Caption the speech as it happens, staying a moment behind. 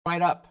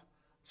Right up,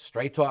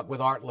 Straight Talk with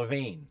Art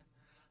Levine.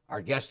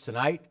 Our guests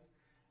tonight,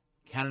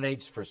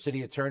 candidates for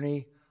City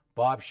Attorney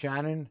Bob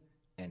Shannon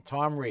and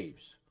Tom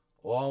Reeves,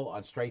 all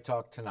on Straight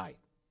Talk tonight.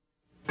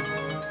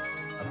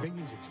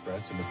 Opinions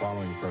expressed in the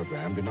following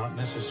program do not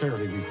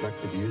necessarily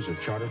reflect the views of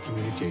Charter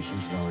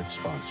Communications nor its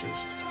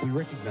sponsors. We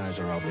recognize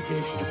our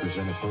obligation to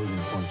present opposing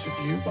points of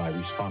view by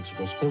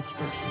responsible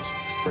spokespersons.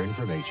 For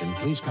information,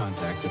 please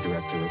contact the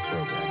director of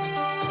programming.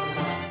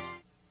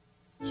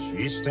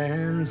 She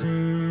stands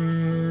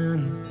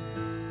in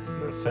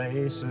the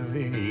face of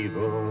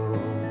evil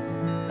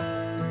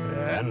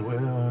and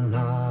will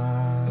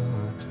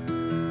not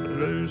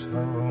lose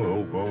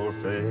hope or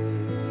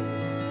faith.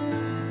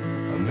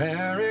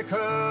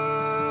 America,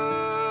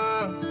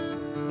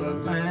 the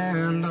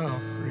land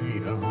of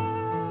freedom,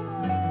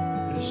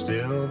 is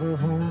still the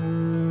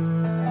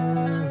home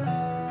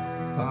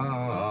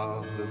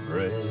of the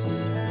brave.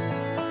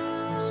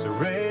 So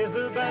raise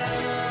the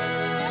banner.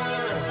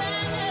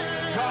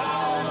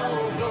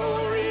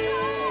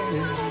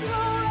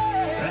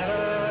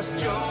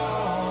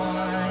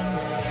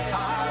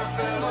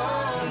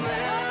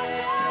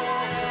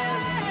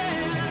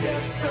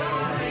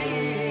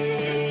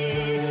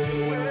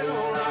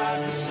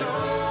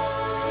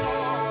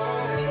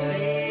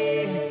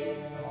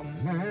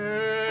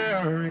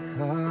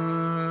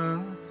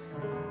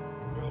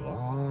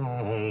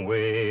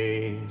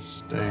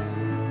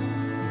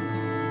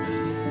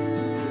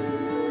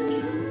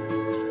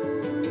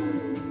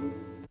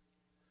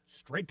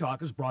 Straight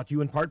Talk is brought to you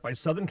in part by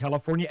Southern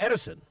California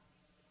Edison.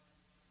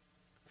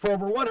 For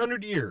over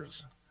 100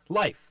 years,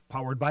 life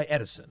powered by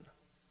Edison.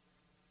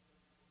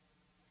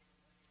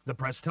 The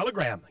Press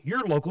Telegram,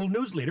 your local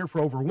news leader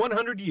for over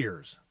 100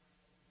 years.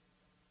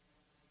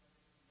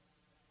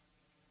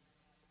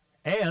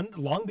 And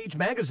Long Beach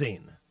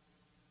Magazine.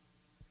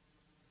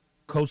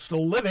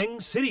 Coastal Living,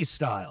 City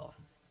Style.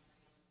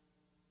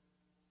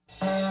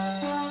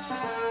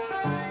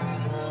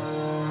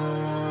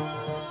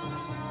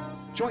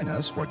 Join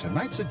us for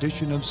tonight's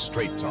edition of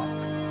Straight Talk.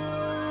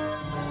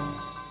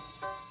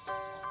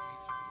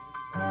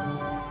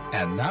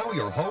 And now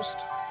your host,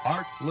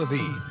 Art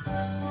Levine.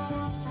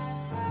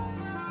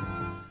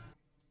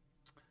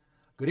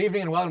 Good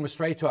evening and welcome to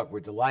Straight Talk.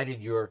 We're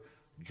delighted you're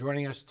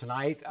joining us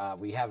tonight.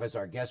 We have as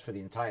our guest for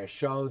the entire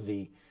show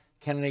the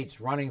candidates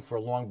running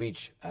for Long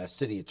Beach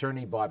City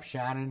Attorney, Bob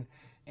Shannon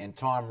and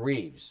Tom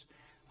Reeves.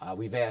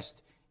 We've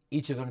asked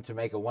each of them to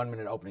make a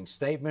 1-minute opening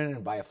statement,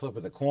 and by a flip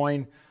of the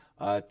coin,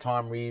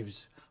 Tom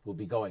Reeves will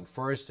be going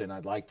first, and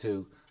I'd like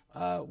to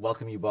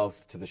welcome you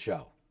both to the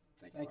show.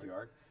 Thank you,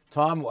 Art.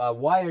 Tom,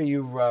 why are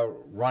you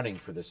running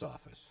for this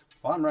office?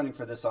 Well, I'm running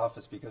for this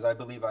office because I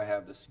believe I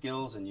have the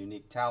skills and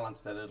unique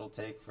talents that it'll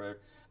take for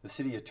the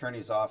city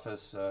attorney's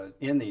office,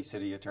 in the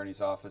city attorney's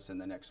office in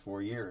the next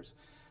 4 years.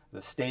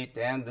 The state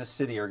and this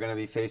city are going to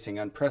be facing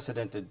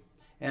unprecedented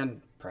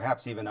and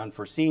perhaps even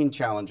unforeseen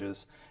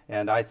challenges,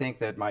 and I think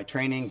that my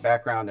training,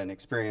 background, and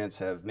experience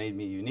have made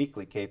me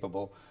uniquely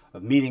capable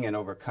of meeting and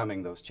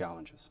overcoming those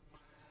challenges.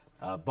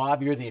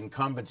 Bob, you're the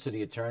incumbent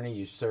city attorney.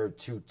 You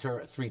served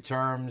 3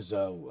 terms.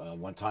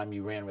 One time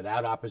you ran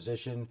without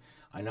opposition.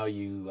 I know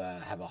you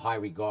have a high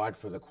regard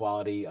for the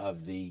quality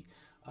of the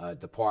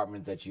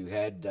department that you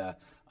head.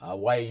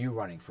 Why are you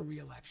running for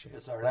re-election?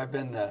 Yes, Art. I've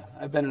been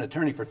an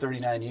attorney for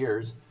 39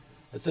 years,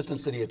 assistant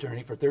city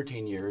attorney for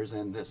 13 years,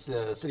 and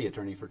city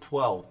attorney for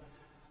 12.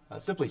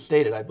 Simply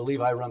stated, I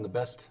believe I run the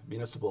best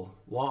municipal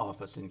law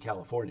office in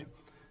California.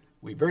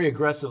 We very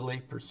aggressively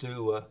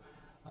pursue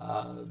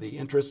the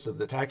interests of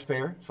the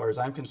taxpayer, as far as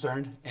I'm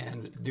concerned,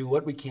 and do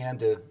what we can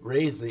to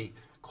raise the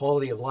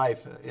quality of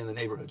life in the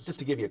neighborhoods. Just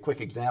to give you a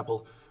quick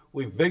example,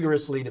 we've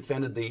vigorously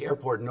defended the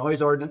airport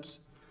noise ordinance.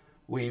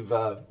 We've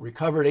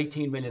recovered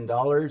 $18 million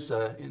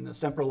in the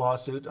Sempra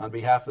lawsuit on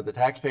behalf of the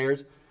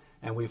taxpayers,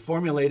 and we've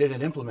formulated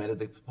and implemented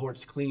the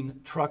port's clean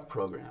truck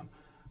program.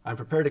 I'm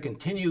prepared to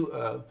continue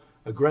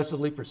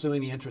aggressively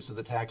pursuing the interests of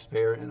the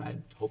taxpayer, and I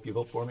hope you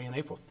vote for me in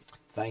April.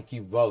 Thank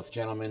you both,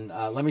 gentlemen.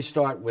 Let me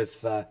start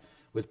with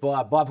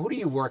Bob. Bob, who do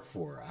you work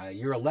for?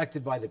 You're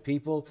elected by the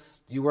people.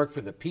 Do you work for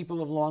the people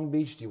of Long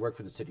Beach? Do you work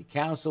for the city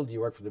council? Do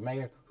you work for the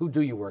mayor? Who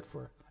do you work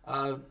for?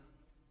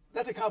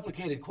 That's a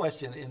complicated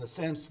question in the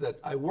sense that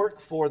I work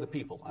for the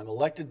people. I'm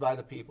elected by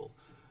the people.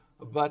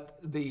 But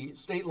the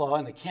state law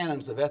and the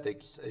canons of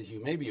ethics, as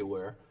you may be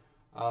aware,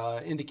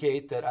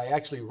 indicate that I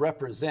actually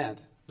represent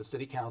the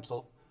city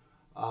council,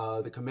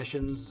 the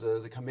commissions,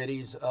 the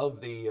committees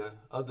of the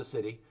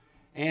city,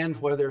 and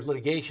where there's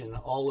litigation,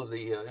 all of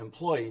the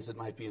employees that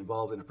might be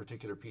involved in a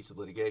particular piece of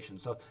litigation.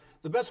 So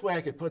the best way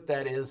I could put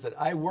that is that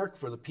I work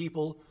for the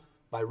people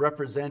by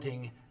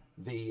representing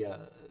the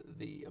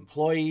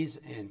employees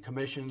and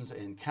commissions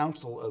and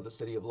council of the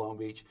city of Long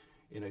Beach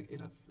in a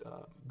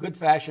good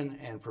fashion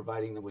and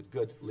providing them with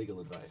good legal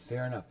advice.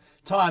 Fair enough.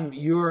 Tom,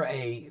 you're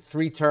a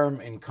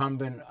 3-term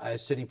incumbent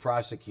city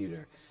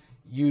prosecutor.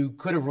 You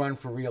could have run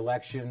for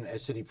re-election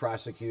as city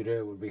prosecutor.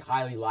 It would be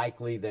highly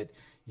likely that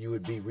you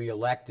would be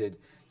re-elected,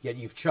 yet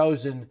you've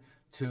chosen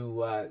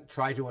to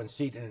try to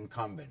unseat an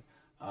incumbent.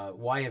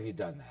 Why have you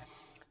done that?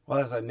 Well,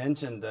 as I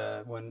mentioned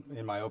when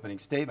in my opening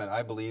statement,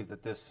 I believe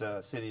that this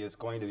city is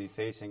going to be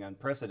facing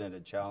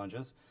unprecedented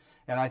challenges.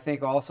 And I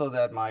think also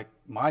that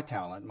my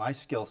talent, my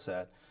skill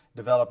set,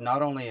 developed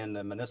not only in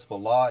the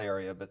municipal law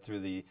area, but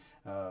through the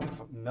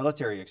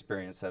military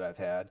experience that I've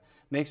had,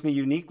 makes me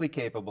uniquely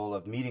capable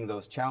of meeting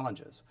those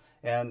challenges.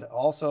 And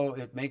also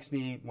it makes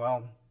me,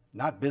 well,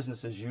 not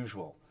business as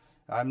usual.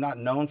 I'm not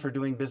known for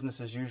doing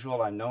business as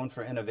usual. I'm known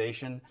for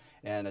innovation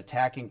and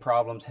attacking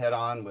problems head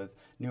on with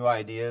new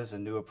ideas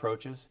and new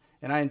approaches.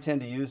 And I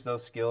intend to use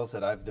those skills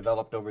that I've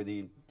developed over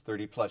the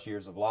 30 plus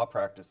years of law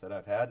practice that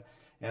I've had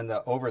and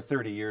the over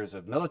 30 years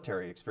of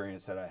military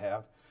experience that I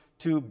have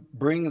to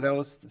bring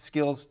those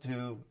skills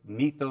to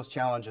meet those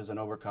challenges and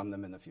overcome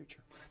them in the future.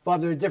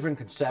 Bob, there are different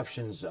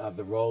conceptions of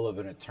the role of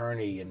an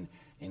attorney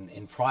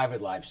in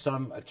private life.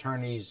 Some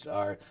attorneys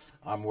are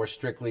more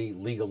strictly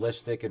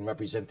legalistic and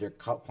represent their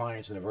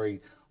clients in a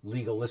very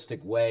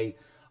legalistic way.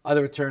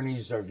 Other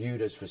attorneys are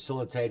viewed as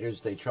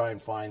facilitators. They try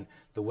and find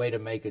the way to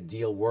make a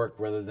deal work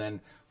rather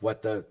than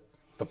what the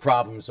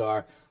problems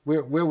are.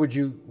 Where would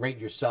you rate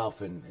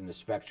yourself in the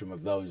spectrum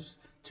of those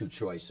two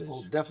choices?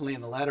 Well, definitely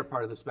in the latter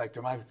part of the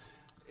spectrum. I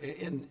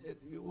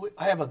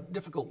have a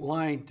difficult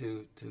line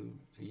to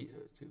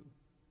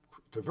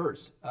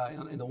traverse.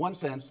 In the one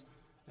sense,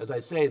 as I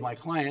say, my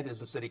client is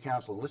the city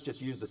council. Let's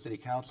just use the city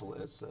council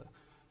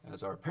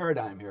as our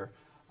paradigm here.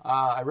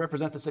 I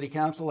represent the city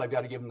council. I've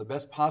got to give them the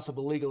best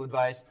possible legal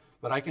advice.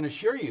 But I can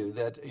assure you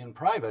that in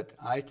private,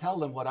 I tell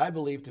them what I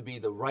believe to be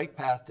the right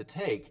path to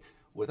take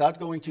without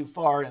going too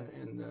far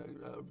and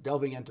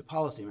delving into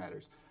policy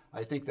matters.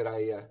 I think that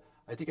I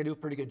do a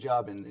pretty good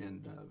job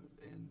on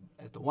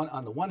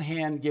the one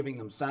hand, giving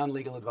them sound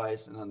legal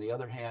advice, and on the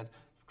other hand,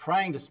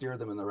 trying to steer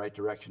them in the right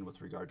direction with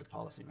regard to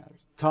policy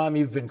matters. Tom,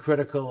 you've been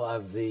critical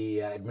of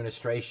the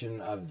administration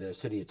of the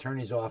city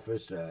attorney's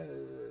office.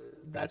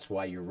 That's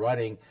why you're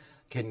running.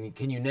 Can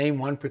you name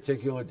one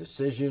particular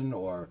decision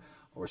or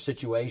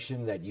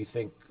situation that you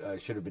think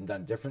should have been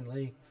done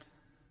differently?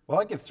 Well,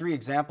 I'll give 3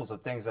 examples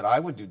of things that I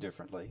would do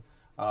differently.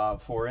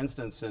 For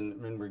instance,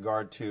 in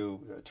regard to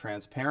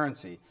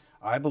transparency,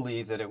 I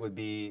believe that it would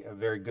be a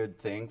very good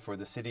thing for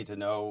the city to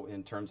know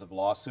in terms of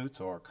lawsuits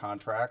or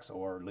contracts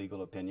or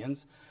legal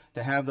opinions,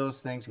 to have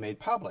those things made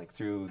public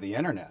through the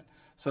internet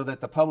so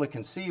that the public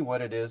can see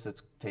what it is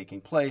that's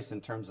taking place in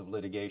terms of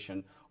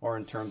litigation or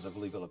in terms of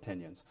legal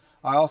opinions.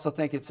 I also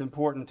think it's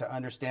important to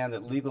understand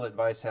that legal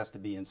advice has to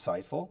be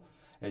insightful.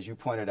 As you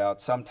pointed out,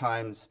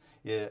 sometimes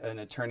an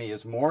attorney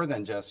is more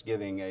than just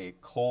giving a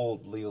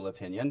cold legal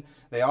opinion.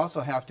 They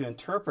also have to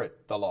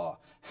interpret the law.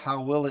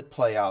 How will it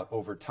play out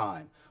over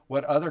time?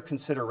 What other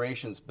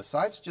considerations,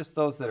 besides just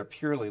those that are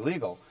purely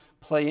legal,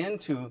 play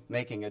into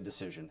making a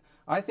decision?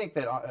 I think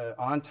that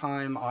on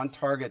time, on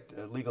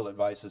target legal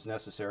advice is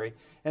necessary.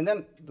 And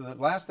then the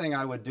last thing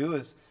I would do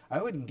is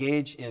I would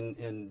engage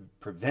in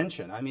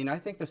prevention. I mean, I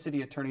think the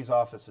city attorney's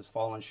office has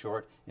fallen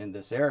short in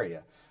this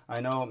area. I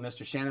know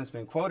Mr. Shannon's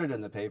been quoted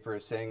in the paper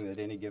as saying that at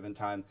any given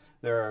time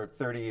there are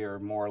 30 or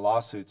more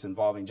lawsuits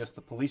involving just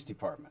the police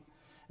department.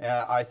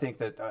 I think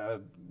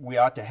that we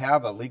ought to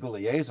have a legal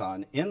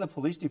liaison in the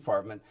police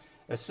department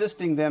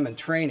assisting them in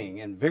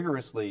training and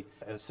vigorously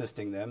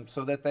assisting them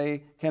so that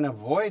they can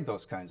avoid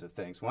those kinds of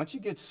things. Once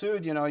you get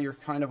sued, you know, you're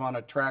kind of on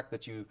a track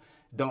that you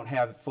don't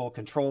have full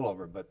control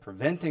over, but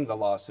preventing the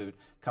lawsuit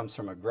comes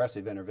from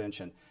aggressive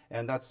intervention.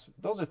 And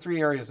those are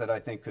 3 areas that I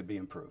think could be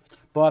improved.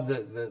 Bob,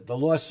 the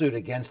lawsuit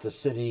against the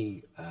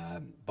city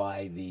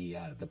by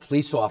the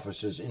police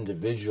officers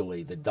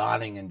individually, the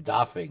donning and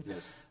doffing,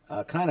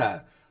 yes, kind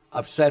of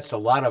upsets a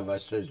lot of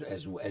us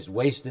as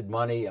wasted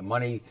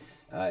money,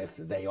 if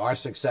they are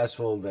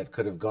successful, that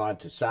could have gone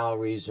to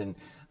salaries. And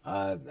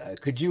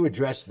could you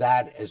address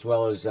that as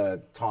well as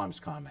Tom's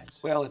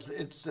comments? Well,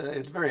 it's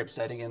very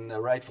upsetting, and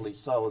rightfully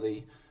so.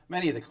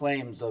 Many of the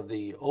claims of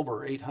the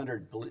over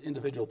 800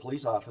 individual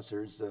police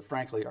officers,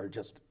 frankly, are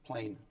just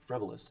plain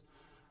frivolous.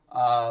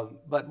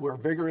 But we're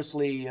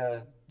vigorously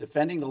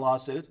defending the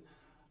lawsuit.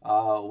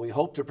 We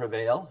hope to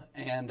prevail,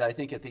 and I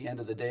think at the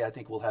end of the day, I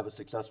think we'll have a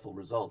successful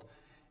result.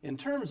 In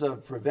terms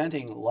of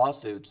preventing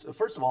lawsuits,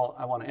 first of all,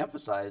 I want to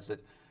emphasize that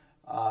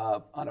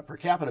on a per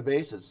capita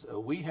basis,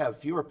 we have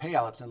fewer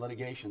payouts in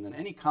litigation than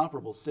any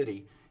comparable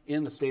city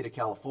in the state of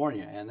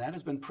California, and that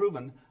has been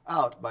proven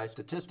out by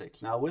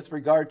statistics. Now, with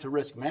regard to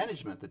risk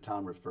management that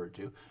Tom referred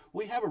to,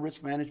 we have a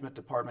risk management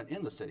department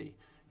in the city.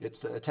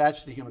 It's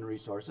attached to Human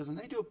Resources, and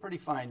they do a pretty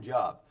fine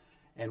job.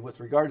 And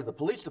with regard to the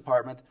police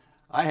department,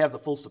 I have the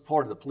full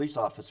support of the police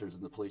officers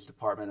in the police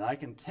department, and I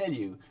can tell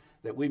you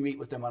that we meet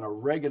with them on a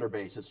regular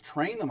basis,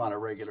 train them on a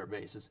regular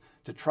basis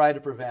to try to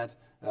prevent,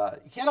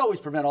 you can't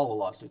always prevent all the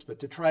lawsuits, but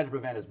to try to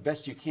prevent as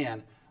best you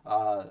can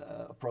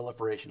a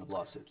proliferation of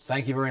lawsuits.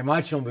 Thank you very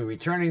much. We'll be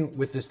returning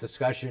with this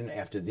discussion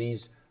after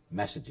these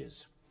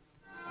messages.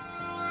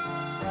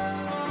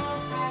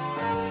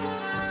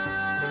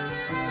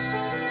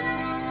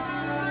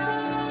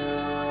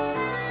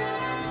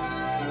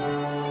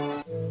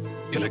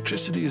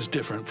 Electricity is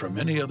different from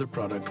any other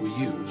product we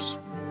use.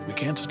 We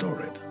can't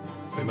store it.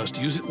 We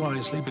must use it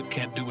wisely, but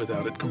can't do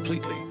without it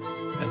completely.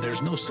 And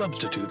there's no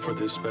substitute for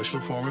this special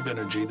form of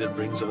energy that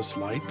brings us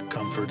light,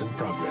 comfort, and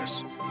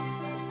progress.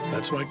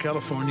 That's why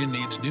California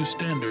needs new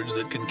standards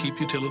that can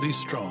keep utilities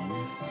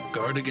strong,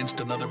 guard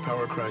against another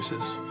power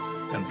crisis,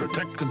 and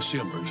protect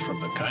consumers from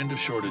the kind of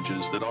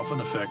shortages that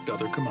often affect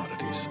other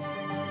commodities.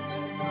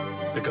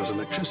 Because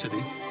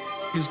electricity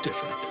is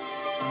different.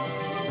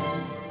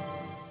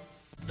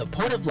 The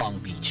Port of Long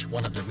Beach,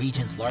 one of the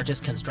region's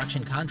largest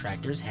construction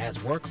contractors,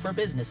 has work for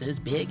businesses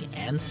big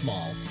and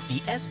small.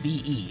 The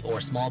SBE,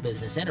 or Small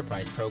Business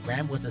Enterprise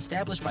Program, was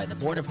established by the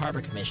Board of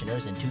Harbor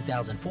Commissioners in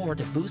 2004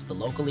 to boost the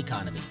local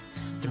economy.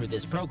 Through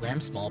this program,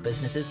 small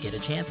businesses get a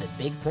chance at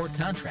big port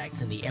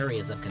contracts in the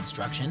areas of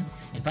construction,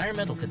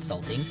 environmental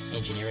consulting,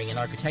 engineering and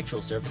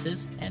architectural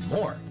services, and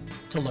more.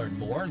 To learn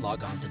more,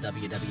 log on to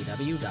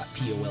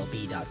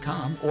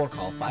www.polb.com or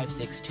call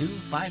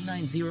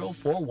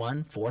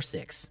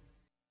 562-590-4146.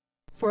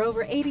 For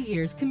over 80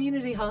 years,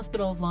 Community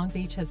Hospital of Long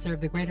Beach has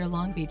served the greater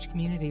Long Beach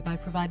community by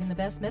providing the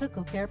best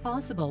medical care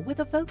possible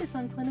with a focus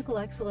on clinical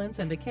excellence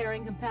and a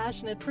caring,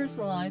 compassionate,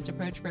 personalized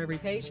approach for every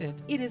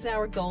patient. It is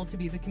our goal to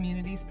be the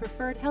community's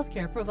preferred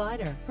healthcare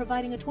provider,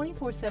 providing a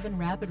 24/7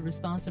 rapid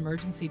response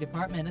emergency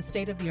department, a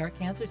state-of-the-art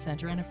cancer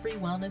center, and a free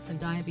wellness and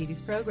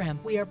diabetes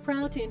program. We are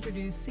proud to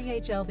introduce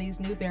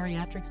CHLB's new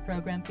bariatrics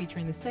program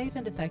featuring the safe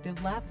and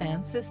effective lap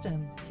band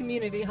system.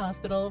 Community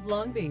Hospital of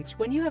Long Beach.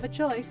 When you have a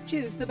choice,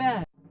 choose the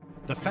best.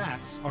 The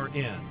facts are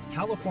in.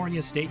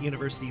 California State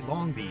University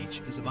Long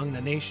Beach is among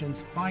the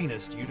nation's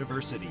finest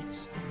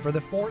universities. For the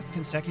 4th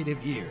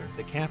consecutive year,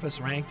 the campus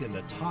ranked in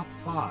the top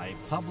 5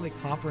 public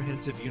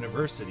comprehensive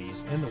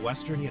universities in the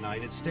western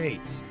United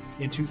States.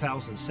 In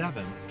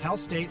 2007, Cal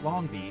State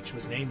Long Beach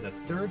was named the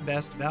 3rd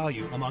best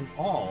value among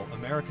all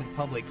American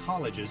public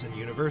colleges and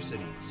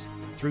universities.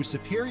 Through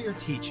superior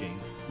teaching,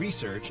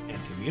 research, and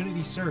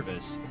community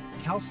service,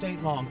 Cal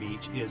State Long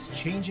Beach is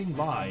changing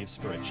lives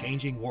for a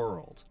changing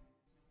world.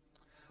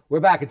 We're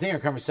back continuing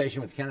our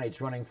conversation with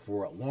candidates running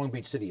for Long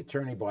Beach City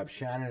Attorney Bob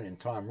Shannon and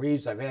Tom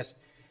Reeves. I've asked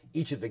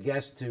each of the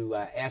guests to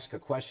ask a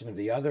question of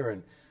the other.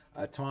 And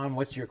Tom,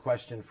 what's your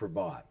question for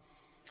Bob?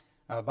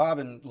 Bob,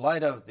 in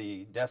light of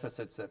the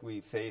deficits that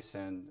we face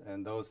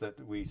and those that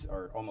we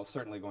are almost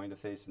certainly going to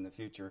face in the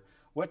future,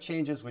 what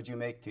changes would you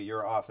make to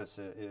your office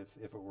if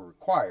it were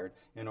required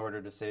in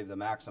order to save the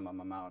maximum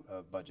amount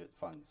of budget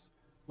funds?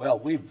 Well,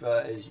 we've,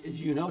 as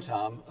you know,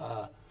 Tom,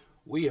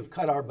 we have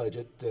cut our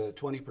budget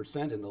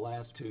 20% in the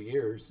last 2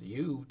 years.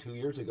 You, 2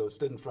 years ago,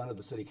 stood in front of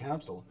the City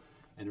Council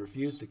and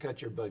refused to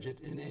cut your budget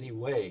in any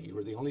way. You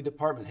were the only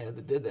department head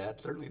that did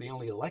that, certainly the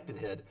only elected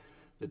head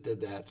that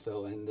did that.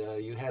 So, and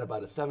you had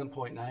about a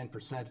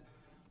 7.9%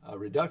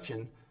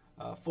 reduction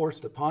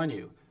forced upon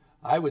you.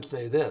 I would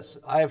say this,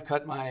 I have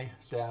cut my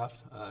staff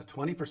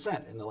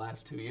 20% in the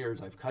last 2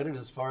 years. I've cut it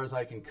as far as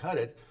I can cut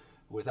it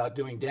without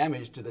doing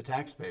damage to the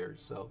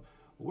taxpayers. So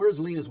we're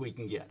as lean as we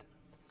can get.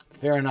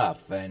 Fair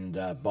enough. And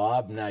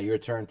Bob, now your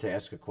turn to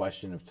ask a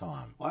question of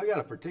Tom. Well, I got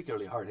a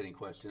particularly hard-hitting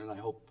question, and I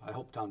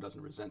hope Tom doesn't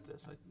resent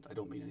this. I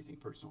don't mean anything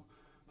personal.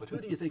 But who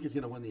do you think is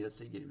going to win the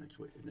SC game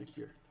next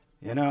year?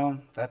 You know,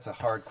 that's a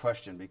hard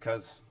question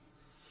because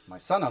my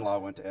son-in-law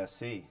went to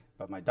SC,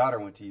 but my daughter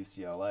went to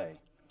UCLA.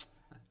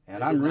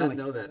 And I did not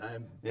know that.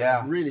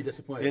 I'm really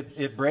disappointed.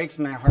 It breaks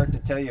my heart to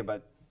tell you,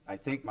 but I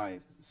think my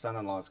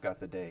son-in-law's got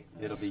the day.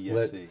 It'll be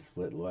USC.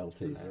 Split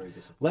loyalties.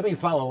 Let me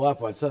follow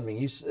up on something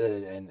you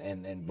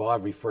and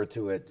Bob referred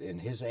to it in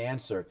his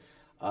answer.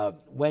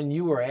 When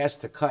you were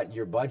asked to cut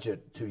your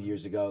budget 2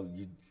 years ago,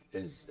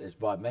 as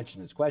Bob mentioned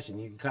in his question,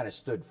 you kind of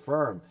stood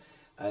firm.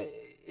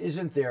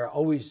 Isn't there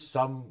always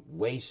some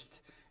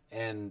waste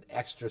and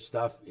extra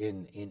stuff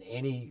in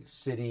any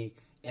city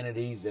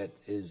entity that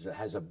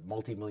has a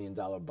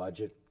multi-million-dollar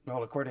budget?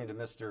 Well, according to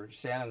Mr.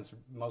 Shannon's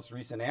most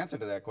recent answer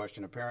to that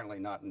question, apparently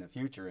not in the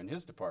future in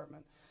his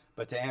department.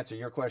 But to answer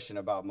your question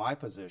about my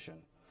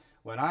position,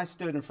 when I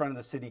stood in front of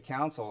the City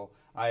Council,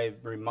 I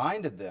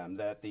reminded them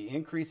that the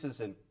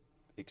increases in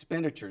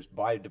expenditures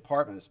by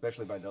department,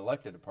 especially by the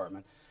elected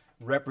department,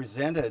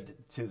 represented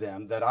to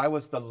them that I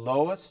was the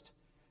lowest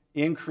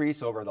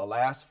increase over the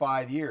last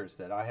 5 years,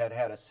 that I had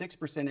had a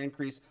 6%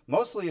 increase,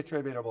 mostly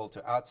attributable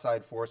to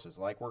outside forces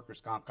like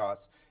workers' comp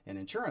costs and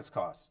insurance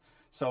costs.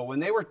 So when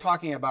they were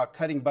talking about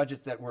cutting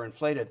budgets that were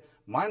inflated,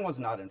 mine was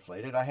not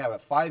inflated. I have a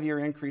 5-year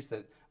increase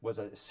that was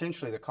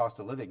essentially the cost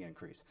of living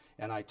increase.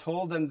 And I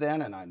told them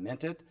then, and I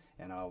meant it,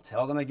 and I'll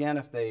tell them again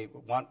if they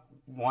want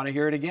to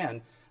hear it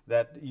again,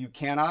 that you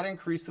cannot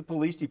increase the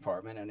police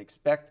department and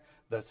expect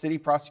the city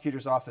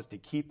prosecutor's office to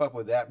keep up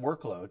with that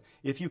workload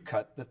if you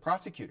cut the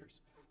prosecutors.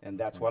 And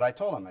that's what I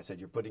told them. I said,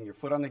 you're putting your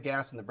foot on the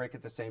gas and the brake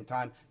at the same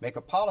time. Make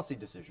a policy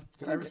decision.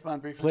 Can I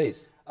respond briefly?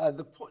 Please.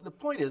 The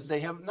point is they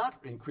have not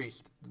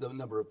increased the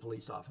number of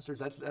police officers.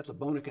 That's a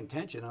bone of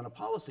contention on a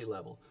policy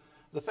level.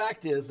 The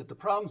fact is that the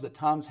problems that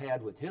Tom's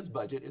had with his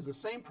budget is the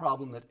same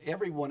problem that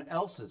everyone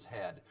else has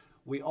had.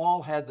 We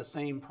all had the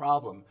same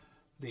problem.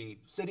 The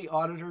city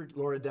auditor,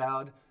 Laura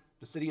Dowd,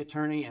 the city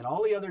attorney, and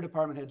all the other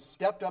department heads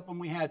stepped up when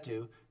we had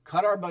to,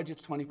 cut our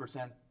budgets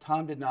 20%.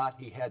 Tom did not.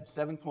 He had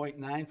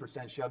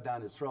 7.9% shoved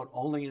down his throat,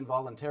 only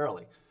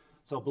involuntarily.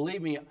 So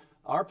believe me,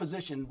 our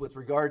position with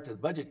regard to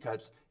budget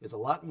cuts is a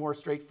lot more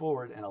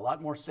straightforward and a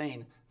lot more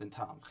sane than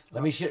Tom's.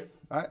 Let me share.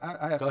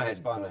 I have to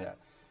respond to that.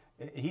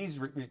 He's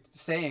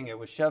saying it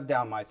was shoved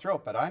down my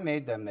throat, but I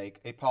made them make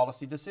a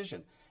policy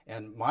decision.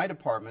 And my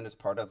department is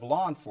part of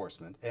law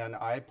enforcement, and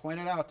I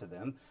pointed out to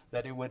them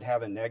that it would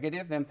have a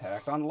negative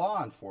impact on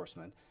law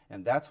enforcement,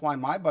 and that's why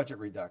my budget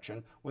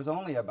reduction was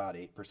only about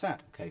 8%.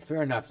 Okay,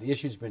 fair enough. The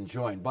issue's been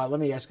joined. But let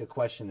me ask a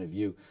question of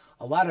you.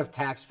 A lot of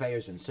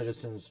taxpayers and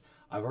citizens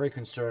are very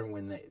concerned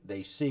when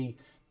they see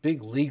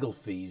big legal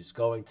fees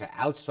going to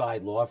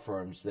outside law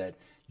firms that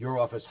your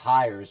office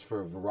hires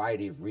for a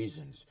variety of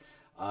reasons.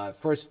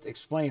 First,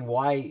 explain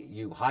why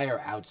you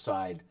hire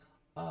outside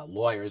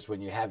lawyers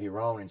when you have your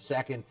own. And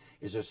second,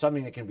 is there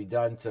something that can be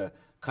done to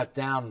cut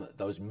down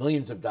those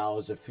millions of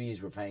dollars of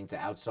fees we're paying to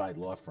outside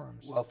law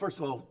firms? Well, first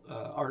of all,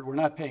 Art, we're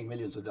not paying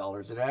millions of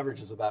dollars. It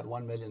averages about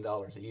 $1 million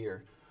a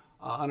year.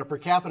 On a per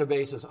capita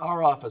basis,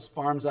 our office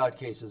farms out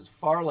cases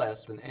far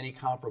less than any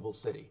comparable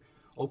city.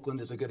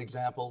 Oakland is a good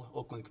example.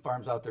 Oakland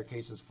farms out their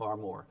cases far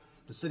more.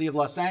 The city of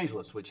Los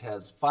Angeles, which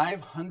has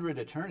 500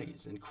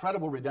 attorneys,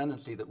 incredible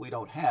redundancy that we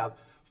don't have,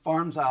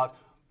 farms out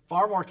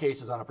far more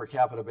cases on a per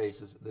capita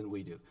basis than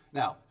we do.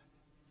 Now,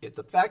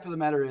 the fact of the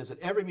matter is that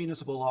every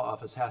municipal law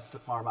office has to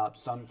farm out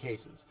some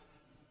cases.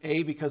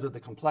 A, because of the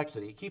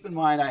complexity. Keep in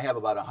mind I have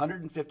about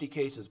 150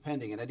 cases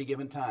pending at any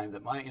given time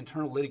that my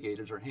internal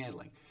litigators are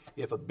handling.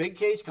 If a big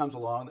case comes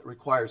along that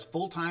requires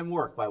full-time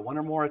work by one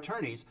or more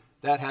attorneys,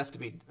 that has to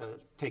be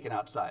taken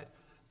outside.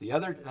 The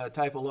other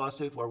type of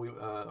lawsuit where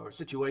or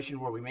situation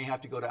where we may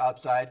have to go to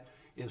outside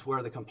is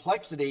where the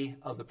complexity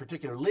of the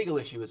particular legal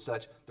issue is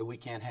such that we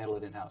can't handle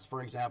it in-house.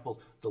 For example,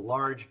 the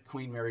large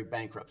Queen Mary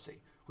bankruptcy,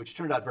 which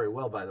turned out very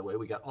well, by the way.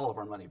 We got all of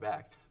our money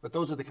back. But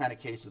those are the kind of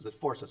cases that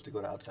force us to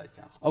go to outside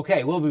counsel.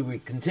 Okay, we'll be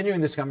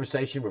continuing this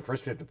conversation, but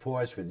first we have to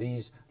pause for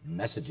these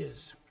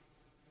messages.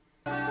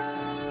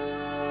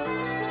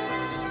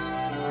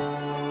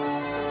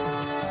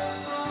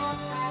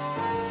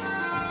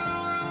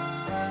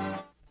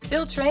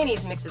 Phil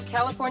Trainees mixes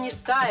California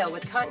style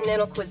with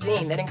continental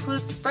cuisine that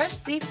includes fresh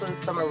seafood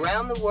from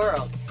around the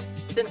world.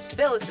 Since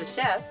Phil is the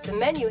chef, the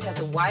menu has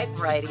a wide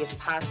variety of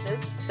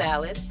pastas,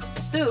 salads,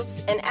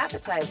 soups, and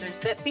appetizers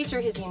that feature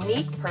his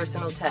unique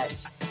personal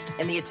touch.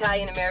 And the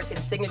Italian-American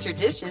signature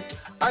dishes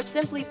are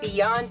simply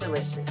beyond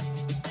delicious.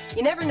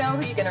 You never know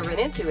who you're going to run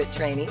into at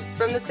Trainees,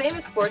 from the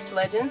famous sports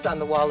legends on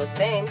the Wall of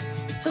Fame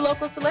to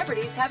local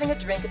celebrities having a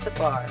drink at the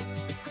bar.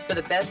 For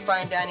the best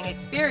fine dining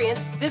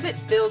experience, visit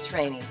Phil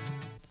Trainees.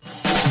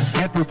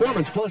 At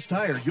Performance Plus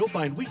Tire, you'll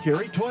find we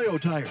carry Toyo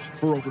tires.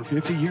 For over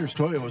 50 years,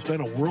 Toyo has been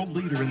a world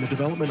leader in the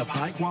development of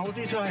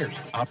high-quality tires.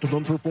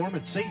 Optimum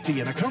performance, safety,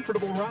 and a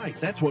comfortable ride.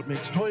 That's what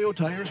makes Toyo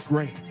tires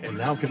great. And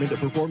now come into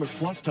Performance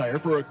Plus Tire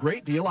for a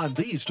great deal on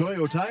these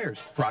Toyo tires.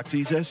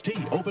 Proxys ST,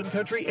 Open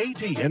Country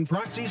AT, and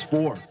Proxys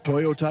 4.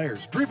 Toyo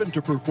tires, driven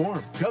to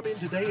perform. Come in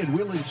today and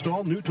we'll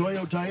install new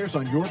Toyo tires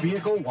on your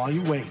vehicle while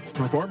you wait.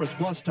 Performance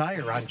Plus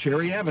Tire on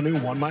Cherry Avenue,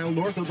 1 mile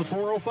north of the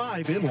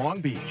 405 in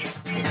Long Beach.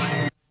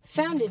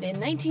 Founded in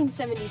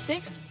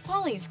 1976,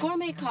 Polly's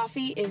Gourmet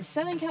Coffee is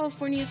Southern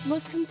California's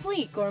most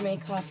complete gourmet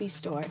coffee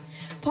store.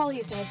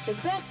 Polly's has the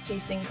best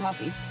tasting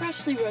coffee,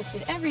 freshly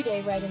roasted every day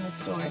right in the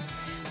store,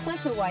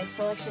 plus a wide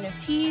selection of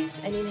teas,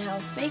 an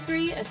in-house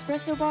bakery,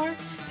 espresso bar,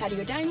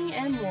 patio dining,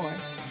 and more.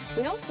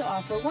 We also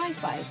offer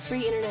Wi-Fi,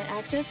 free internet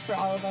access for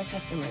all of our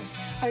customers.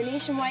 Our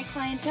nationwide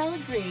clientele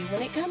agree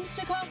when it comes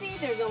to coffee,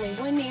 there's only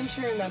one name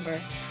to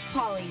remember,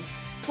 Polly's.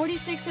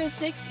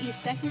 4606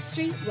 East 2nd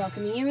Street,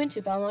 welcoming you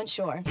into Belmont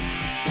Shore.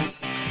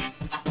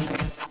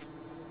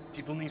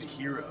 People need a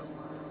hero.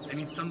 They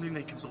need something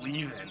they can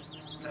believe in.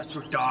 That's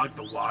where Dog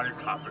the Water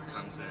Copper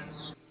comes in.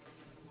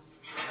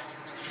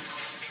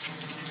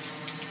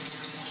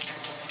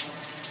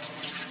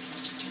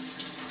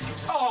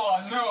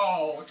 Oh,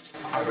 no!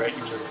 All right,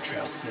 you little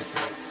trail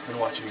sniffer. Been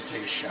watching you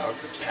take a shower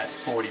for the past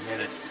 40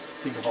 minutes.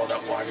 Think of all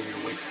that water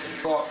you're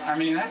wasting. Well, I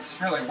mean,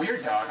 that's really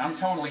weird, Dog. I'm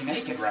totally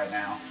naked right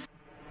now.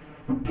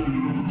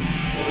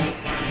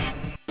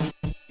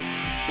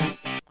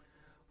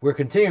 We're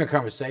continuing a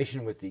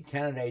conversation with the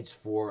candidates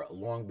for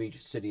Long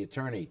Beach City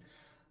Attorney.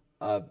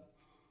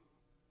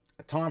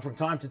 Tom, from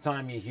time to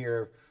time you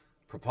hear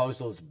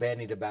proposals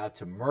bandied about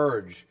to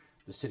merge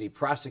the city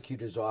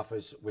prosecutor's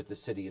office with the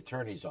city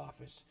attorney's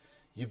office.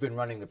 You've been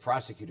running the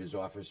prosecutor's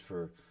office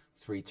for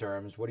 3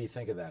 terms. What do you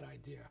think of that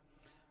idea?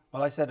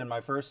 Well, I said in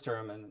my first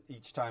term, and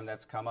each time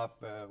that's come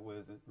up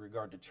with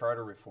regard to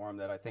charter reform,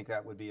 that I think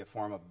that would be a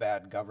form of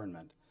bad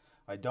government.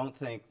 I don't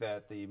think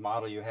that the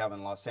model you have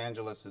in Los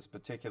Angeles is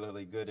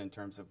particularly good in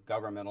terms of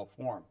governmental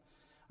form.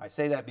 I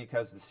say that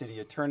because the city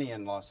attorney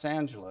in Los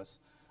Angeles,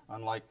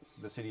 unlike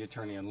the city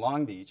attorney in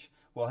Long Beach,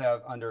 will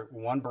have under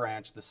one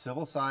branch the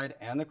civil side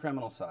and the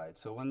criminal side.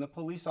 So when the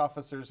police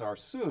officers are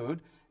sued,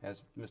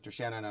 as Mr.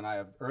 Shannon and I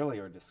have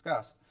earlier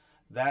discussed,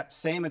 that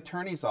same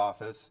attorney's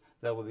office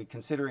that will be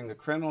considering the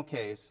criminal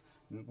case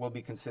we'll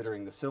be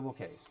considering the civil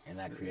case. And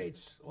that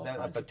creates all a kinds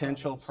of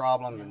potential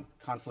problem and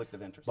conflict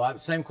of interest.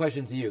 Bob, same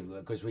question to you,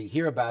 because we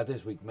hear about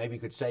this. We maybe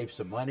could save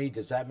some money.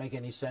 Does that make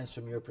any sense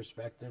from your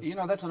perspective? You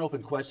know, that's an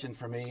open question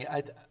for me.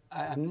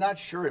 I'm not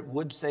sure it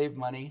would save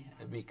money,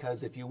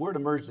 because if you were to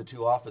merge the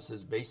two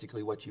offices,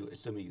 basically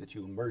assuming that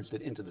you merged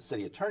it into the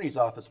city attorney's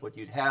office, what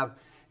you'd have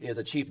is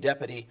a chief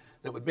deputy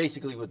that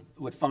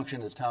would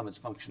function as Tom is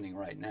functioning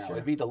right now. Sure.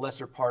 It'd be the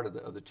lesser part of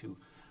the two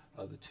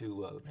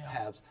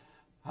halves.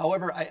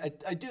 However,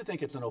 I do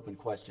think it's an open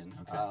question.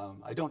 Okay.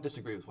 I don't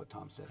disagree with what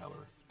Tom said,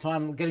 however.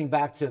 Tom, getting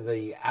back to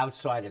the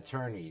outside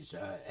attorneys,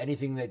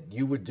 anything that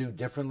you would do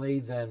differently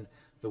than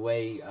the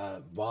way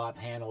Bob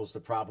handles the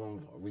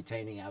problem of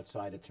retaining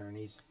outside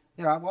attorneys?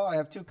 Yeah, well, I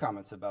have two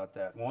comments about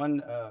that.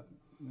 One,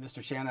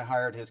 Mr. Shannon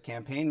hired his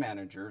campaign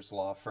manager's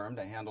law firm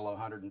to handle a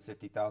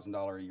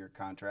 $150,000 a year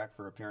contract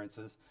for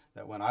appearances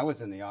that when I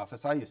was in the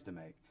office I used to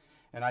make.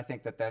 And I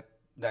think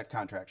that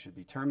contract should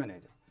be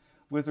terminated.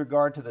 With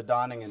regard to the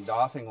donning and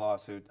doffing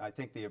lawsuit, I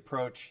think the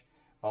approach,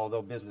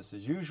 although business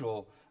as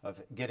usual, of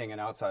getting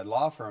an outside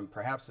law firm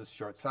perhaps is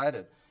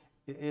short-sighted.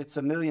 It's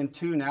 $1.2 million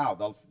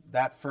now,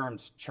 that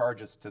firm's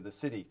charges to the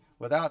city,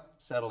 without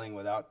settling,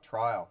 without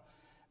trial.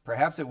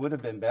 Perhaps it would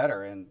have been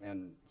better,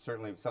 and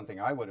certainly something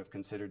I would have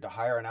considered, to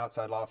hire an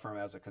outside law firm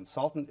as a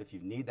consultant if you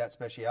need that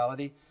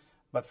speciality.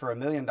 But for $1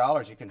 million,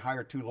 you can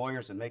hire 2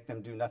 lawyers and make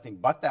them do nothing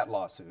but that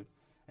lawsuit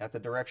at the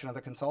direction of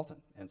the consultant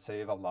and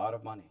save a lot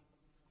of money.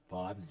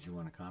 Bob, did you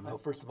want to comment? Well,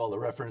 first of all, the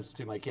reference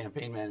to my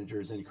campaign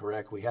manager is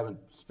incorrect. We haven't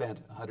spent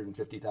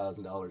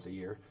 $150,000 a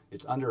year.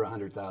 It's under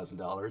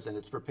 $100,000, and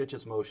it's for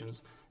pitches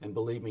motions. And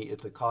believe me,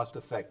 it's a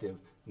cost-effective,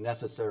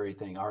 necessary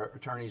thing. Our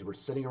attorneys were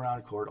sitting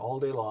around court all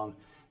day long,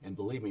 and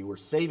believe me, we're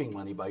saving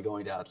money by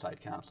going to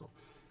outside counsel.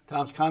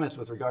 Tom's comments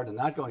with regard to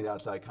not going to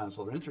outside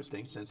counsel are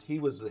interesting, since he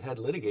was the head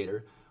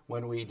litigator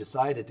when we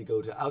decided to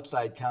go to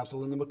outside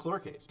counsel in the McClure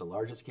case, the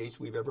largest case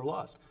we've ever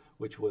lost,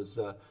 which was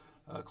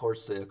of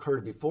course, it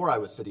occurred before I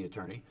was city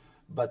attorney,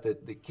 but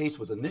the case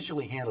was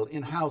initially handled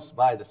in-house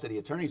by the city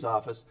attorney's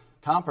office.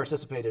 Tom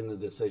participated in the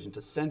decision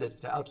to send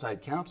it to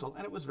outside counsel,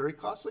 and it was very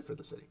costly for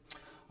the city.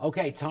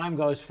 Okay, time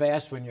goes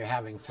fast when you're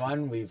having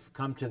fun. We've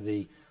come to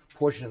the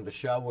portion of the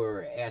show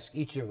where we ask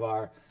each of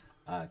our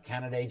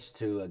candidates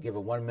to give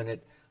a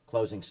 1-minute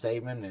closing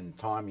statement, and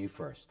Tom, you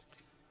first.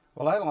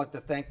 Well, I'd like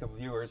to thank the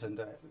viewers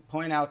and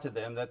point out to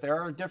them that there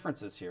are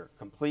differences here,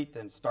 complete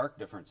and stark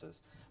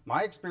differences.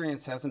 My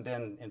experience hasn't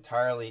been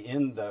entirely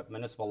in the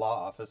municipal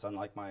law office,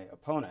 unlike my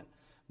opponent.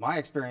 My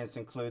experience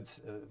includes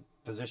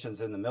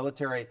positions in the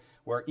military,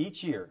 where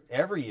each year,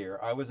 every year,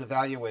 I was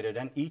evaluated,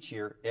 and each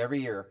year,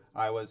 every year,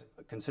 I was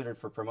considered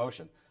for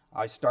promotion.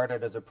 I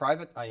started as a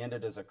private, I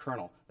ended as a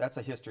colonel. That's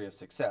a history of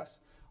success.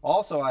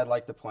 Also, I'd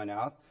like to point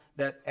out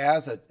that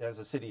as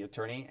a city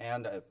attorney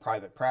and a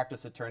private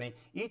practice attorney,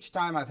 each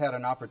time I've had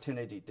an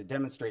opportunity to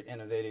demonstrate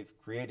innovative,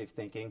 creative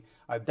thinking,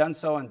 I've done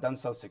so and done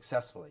so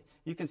successfully.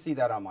 You can see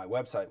that on my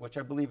website, which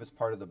I believe is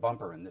part of the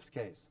bumper in this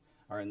case,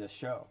 or in this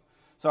show.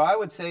 So I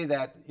would say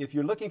that if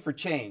you're looking for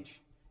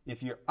change,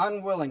 if you're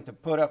unwilling to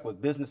put up with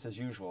business as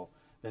usual,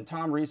 then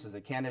Tom Reeves is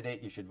a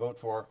candidate you should vote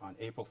for on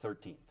April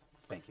 13th.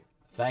 Thank you.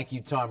 Thank you,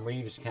 Tom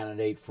Reeves,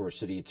 candidate for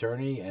city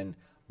attorney, and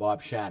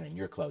Bob Shannon,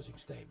 your closing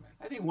statement.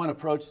 I think one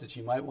approach that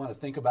you might want to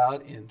think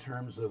about in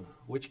terms of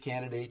which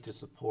candidate to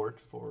support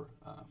for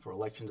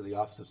election to the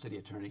office of city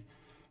attorney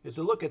is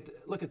to look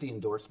at the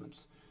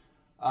endorsements.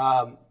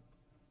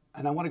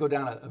 And I want to go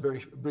down a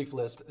very brief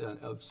list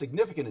of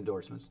significant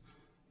endorsements.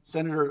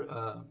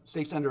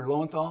 State Senator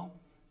Lowenthal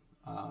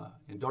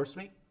endorsed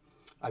me.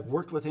 I've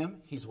worked with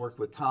him. He's worked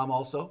with Tom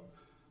also.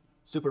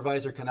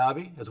 Supervisor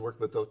Kanabe has worked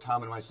with both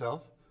Tom and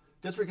myself.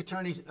 District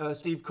Attorney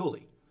Steve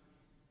Cooley.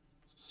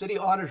 City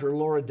Auditor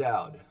Laura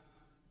Dowd.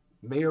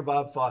 Mayor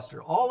Bob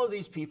Foster. All of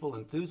these people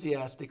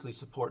enthusiastically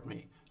support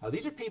me. Now,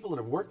 these are people that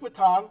have worked with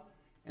Tom,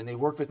 and they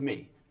work with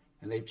me,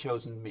 and they've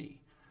chosen me.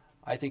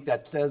 I think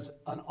that says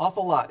an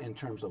awful lot in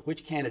terms of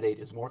which candidate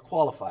is more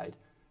qualified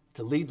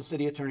to lead the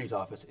city attorney's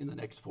office in the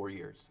next 4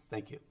 years.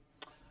 Thank you.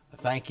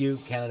 Thank you,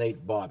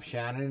 candidate Bob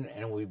Shannon,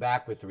 and we'll be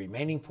back with the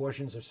remaining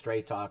portions of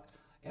Straight Talk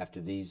after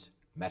these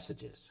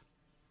messages.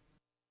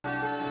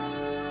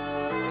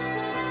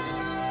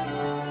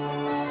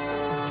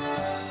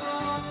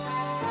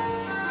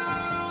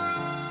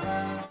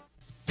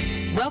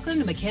 Welcome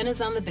to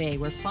McKenna's on the Bay,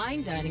 where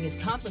fine dining is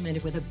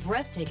complemented with a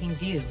breathtaking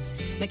view.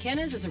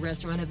 McKenna's is a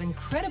restaurant of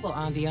incredible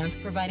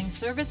ambiance, providing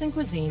service and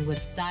cuisine with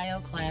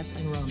style, class,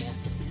 and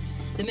romance.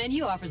 The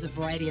menu offers a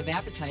variety of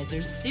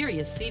appetizers,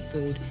 serious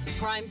seafood,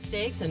 prime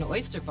steaks, an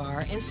oyster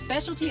bar, and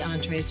specialty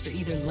entrees for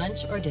either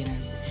lunch or dinner.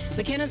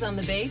 McKenna's on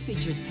the Bay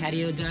features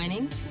patio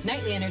dining,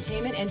 nightly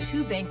entertainment, and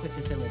 2 banquet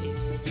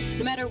facilities.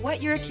 No matter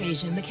what your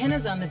occasion,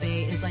 McKenna's on the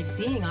Bay is like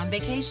being on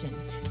vacation.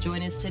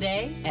 Join us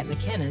today at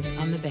McKenna's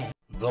on the Bay.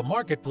 The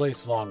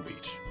Marketplace Long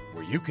Beach,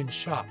 where you can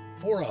shop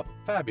for a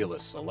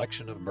fabulous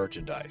selection of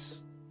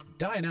merchandise.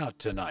 Dine out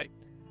tonight.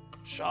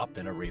 Shop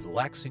in a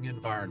relaxing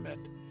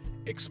environment.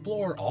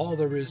 Explore all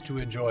there is to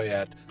enjoy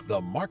at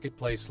the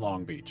Marketplace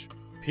Long Beach,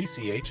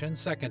 PCH and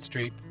 2nd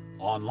Street,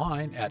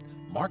 online at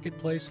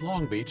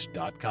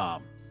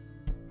marketplacelongbeach.com.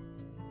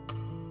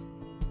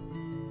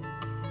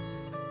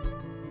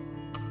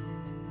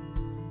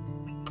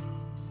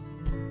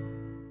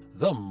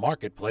 The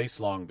Marketplace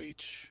Long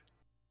Beach.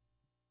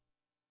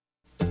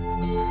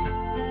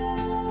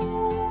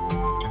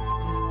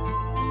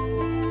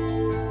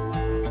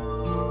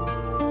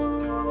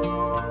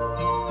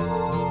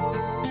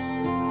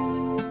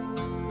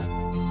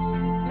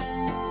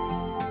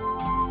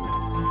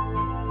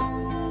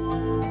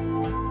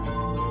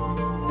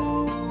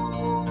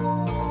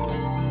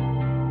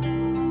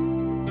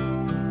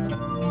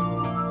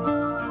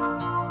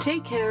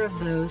 Take care of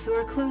those who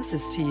are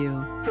closest to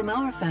you, from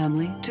our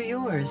family to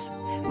yours.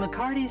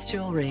 McCarty's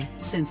Jewelry,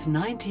 since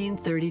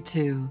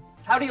 1932.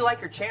 How do you like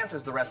your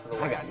chances the rest of the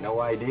way? I got no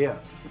idea.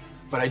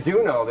 But I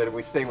do know that if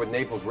we stay with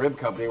Naples Rib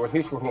Company, at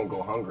least we won't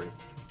go hungry.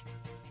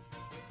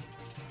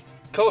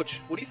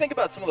 Coach, what do you think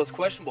about some of those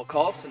questionable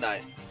calls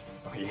tonight?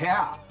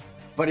 Yeah,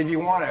 but if you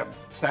want a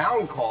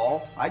sound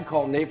call, I'd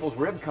call Naples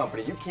Rib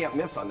Company. You can't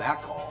miss on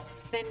that call.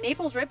 Then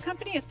Naples Rib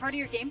Company is part of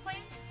your game plan?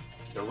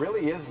 There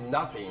really is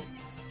nothing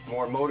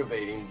more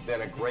motivating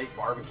than a great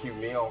barbecue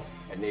meal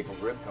at Naples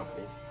Rib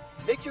Company.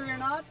 Victory or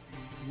not,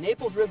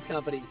 Naples Rib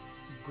Company,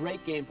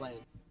 great game plan.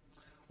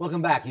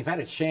 Welcome back. You've had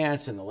a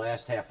chance in the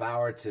last half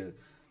hour to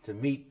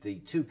meet the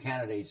two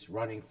candidates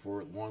running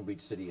for Long Beach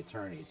City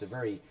Attorney. It's a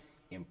very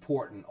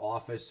important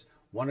office.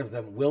 One of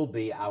them will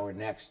be our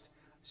next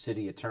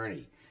city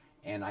attorney.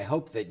 And I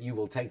hope that you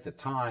will take the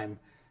time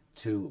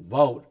to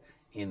vote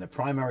in the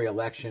primary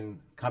election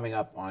coming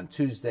up on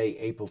Tuesday,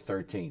 April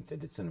 13th.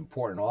 It's an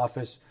important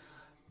office.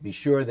 Be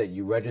sure that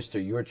you register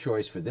your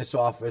choice for this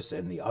office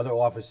and the other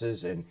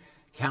offices and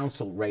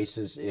council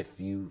races if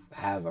you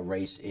have a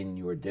race in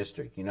your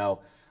district. You know,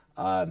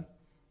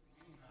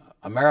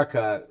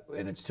 America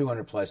in its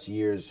 200 plus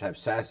years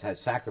has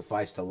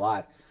sacrificed a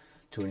lot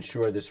to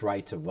ensure this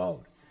right to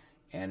vote.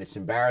 And it's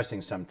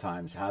embarrassing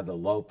sometimes how the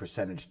low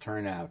percentage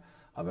turnout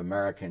of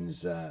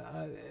Americans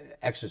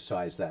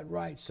exercise that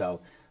right. So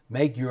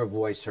make your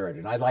voice heard.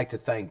 And I'd like to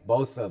thank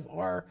both of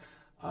our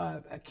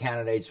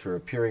candidates for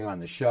appearing on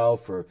the show,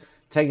 for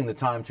taking the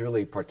time to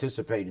really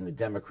participate in the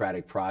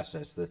democratic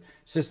process. The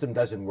system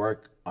doesn't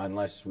work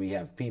unless we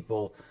have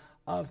people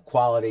of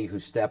quality who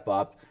step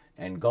up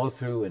and go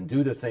through and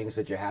do the things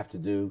that you have to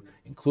do,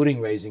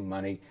 including raising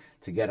money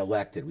to get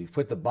elected. We've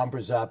put the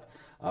bumpers up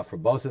for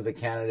both of the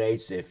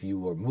candidates. If you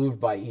were moved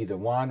by either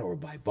one or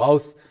by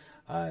both,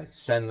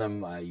 send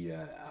them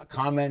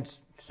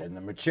comments, send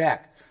them a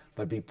check,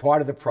 but be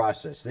part of the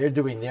process. They're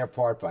doing their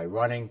part by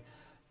running.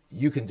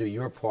 You can do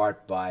your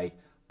part by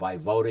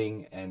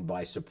voting and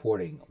by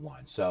supporting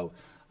one. So,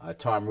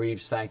 Tom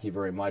Reeves, thank you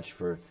very much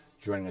for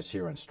joining us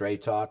here on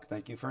Straight Talk.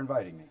 Thank you for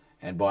inviting me.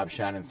 And Bob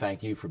Shannon,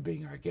 thank you for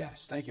being our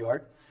guest. Thank you,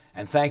 Art.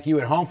 And thank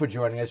you at home for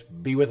joining us.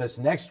 Be with us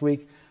next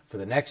week for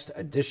the next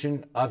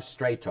edition of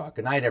Straight Talk.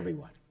 Good night,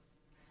 everyone.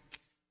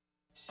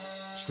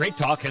 Straight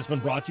Talk has been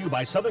brought to you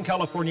by Southern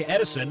California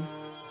Edison,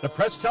 the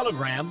Press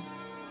Telegram,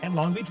 and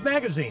Long Beach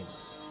Magazine.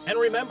 And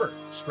remember,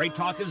 Straight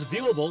Talk is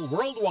viewable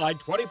worldwide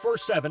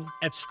 24/7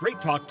 at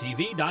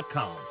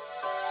straighttalktv.com.